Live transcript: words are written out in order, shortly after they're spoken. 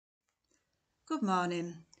Good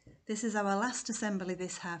morning. This is our last assembly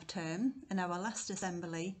this half term and our last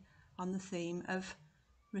assembly on the theme of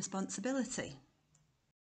responsibility.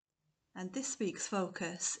 And this week's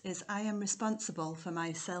focus is I am responsible for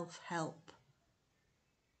my self-help.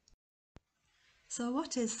 So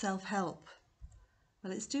what is self-help?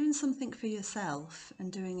 Well, it's doing something for yourself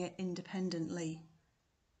and doing it independently.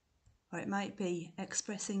 Or it might be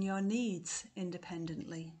expressing your needs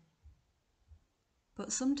independently.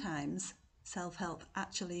 But sometimes self-help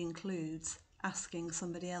actually includes asking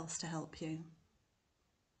somebody else to help you.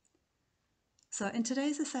 So in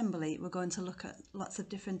today's assembly, we're going to look at lots of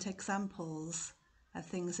different examples of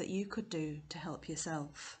things that you could do to help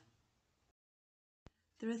yourself.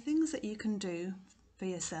 There are things that you can do for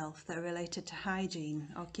yourself that are related to hygiene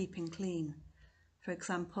or keeping clean. For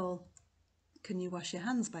example, can you wash your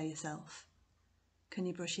hands by yourself? Can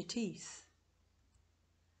you brush your teeth?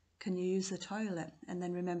 Can you use the toilet and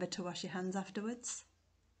then remember to wash your hands afterwards?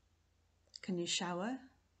 Can you shower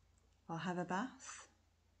or have a bath?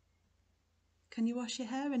 Can you wash your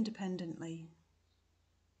hair independently?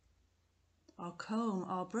 Or comb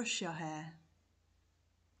or brush your hair?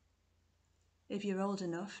 If you're old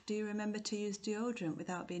enough, do you remember to use deodorant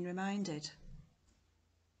without being reminded?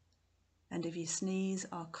 And if you sneeze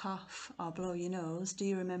or cough or blow your nose, do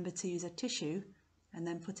you remember to use a tissue and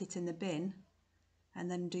then put it in the bin? And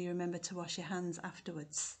then do you remember to wash your hands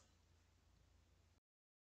afterwards?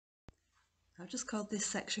 I've just called this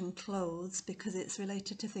section clothes because it's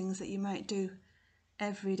related to things that you might do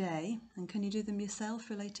every day. And can you do them yourself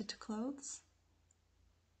related to clothes?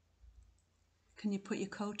 Can you put your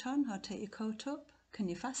coat on or take your coat up? Can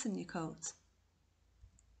you fasten your coat?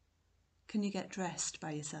 Can you get dressed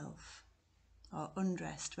by yourself or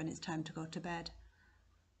undressed when it's time to go to bed?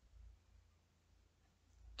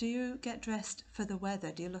 Do you get dressed for the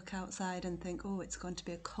weather? Do you look outside and think, oh, it's going to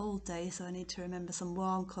be a cold day, so I need to remember some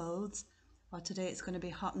warm clothes? Or today it's going to be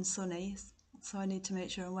hot and sunny, so I need to make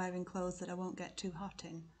sure I'm wearing clothes that I won't get too hot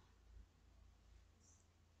in.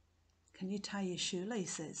 Can you tie your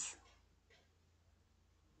shoelaces?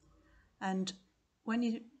 And when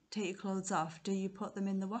you take your clothes off, do you put them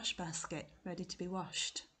in the wash basket, ready to be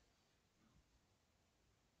washed?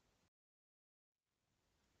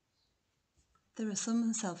 There are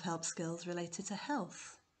some self-help skills related to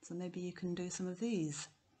health, so maybe you can do some of these.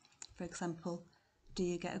 For example, do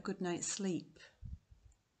you get a good night's sleep?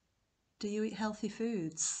 Do you eat healthy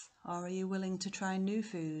foods, or are you willing to try new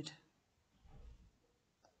food?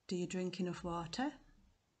 Do you drink enough water?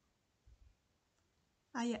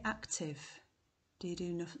 Are you active? Do you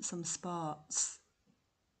do some sports?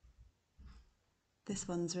 This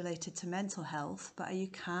one's related to mental health, but are you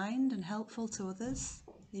kind and helpful to others?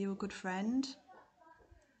 Are you a good friend?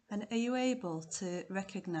 And are you able to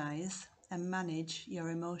recognise and manage your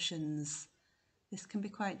emotions? This can be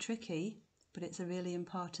quite tricky, but it's a really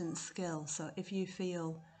important skill. So if you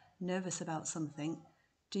feel nervous about something,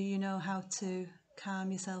 do you know how to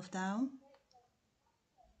calm yourself down?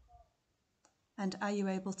 And are you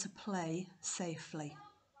able to play safely?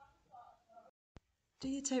 Do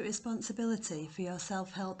you take responsibility for your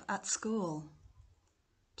self-help at school?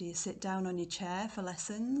 Do you sit down on your chair for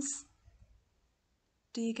lessons?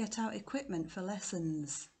 Do you get out equipment for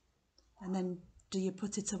lessons? And then do you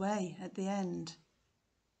put it away at the end?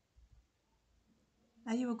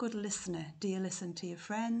 Are you a good listener? Do you listen to your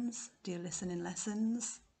friends? Do you listen in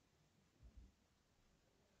lessons?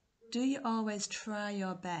 Do you always try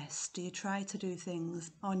your best? Do you try to do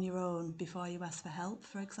things on your own before you ask for help,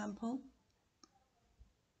 for example?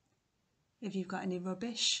 If you've got any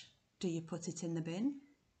rubbish, do you put it in the bin?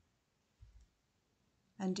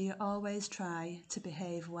 And do you always try to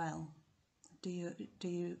behave well? Do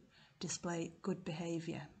you display good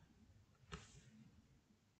behaviour?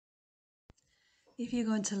 If you're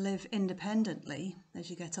going to live independently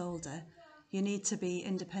as you get older, you need to be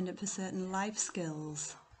independent for certain life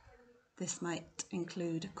skills. This might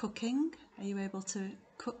include cooking. Are you able to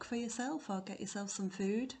cook for yourself or get yourself some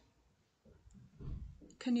food?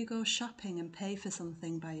 Can you go shopping and pay for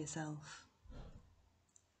something by yourself?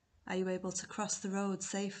 Are you able to cross the road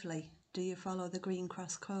safely? Do you follow the Green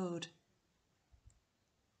Cross code?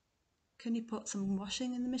 Can you put some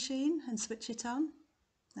washing in the machine and switch it on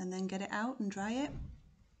and then get it out and dry it?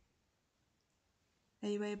 Are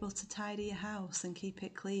you able to tidy your house and keep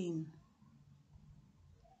it clean?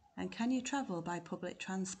 And can you travel by public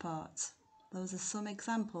transport? Those are some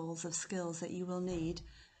examples of skills that you will need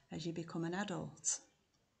as you become an adult.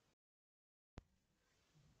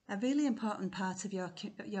 A really important part of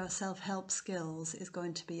your self-help skills is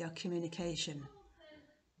going to be your communication.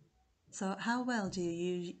 So how well do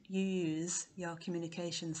you use your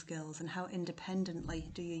communication skills, and how independently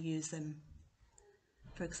do you use them?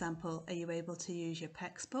 For example, are you able to use your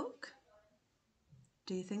textbook?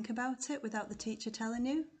 Do you think about it without the teacher telling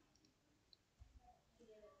you?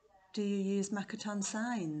 Do you use Makaton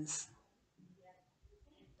signs?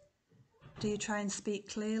 Do you try and speak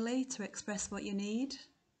clearly to express what you need?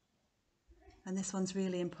 And this one's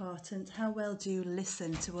really important. How well do you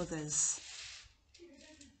listen to others?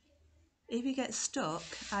 If you get stuck,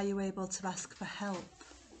 are you able to ask for help?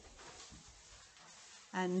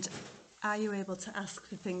 And are you able to ask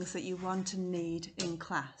for things that you want and need in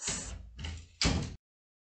class?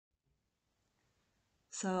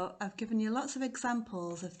 So I've given you lots of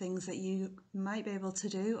examples of things that you might be able to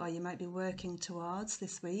do or you might be working towards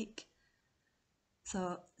this week.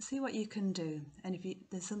 So see what you can do, and if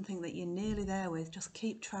there's something that you're nearly there with, just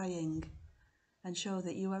keep trying and show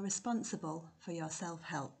that you are responsible for your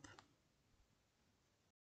self-help.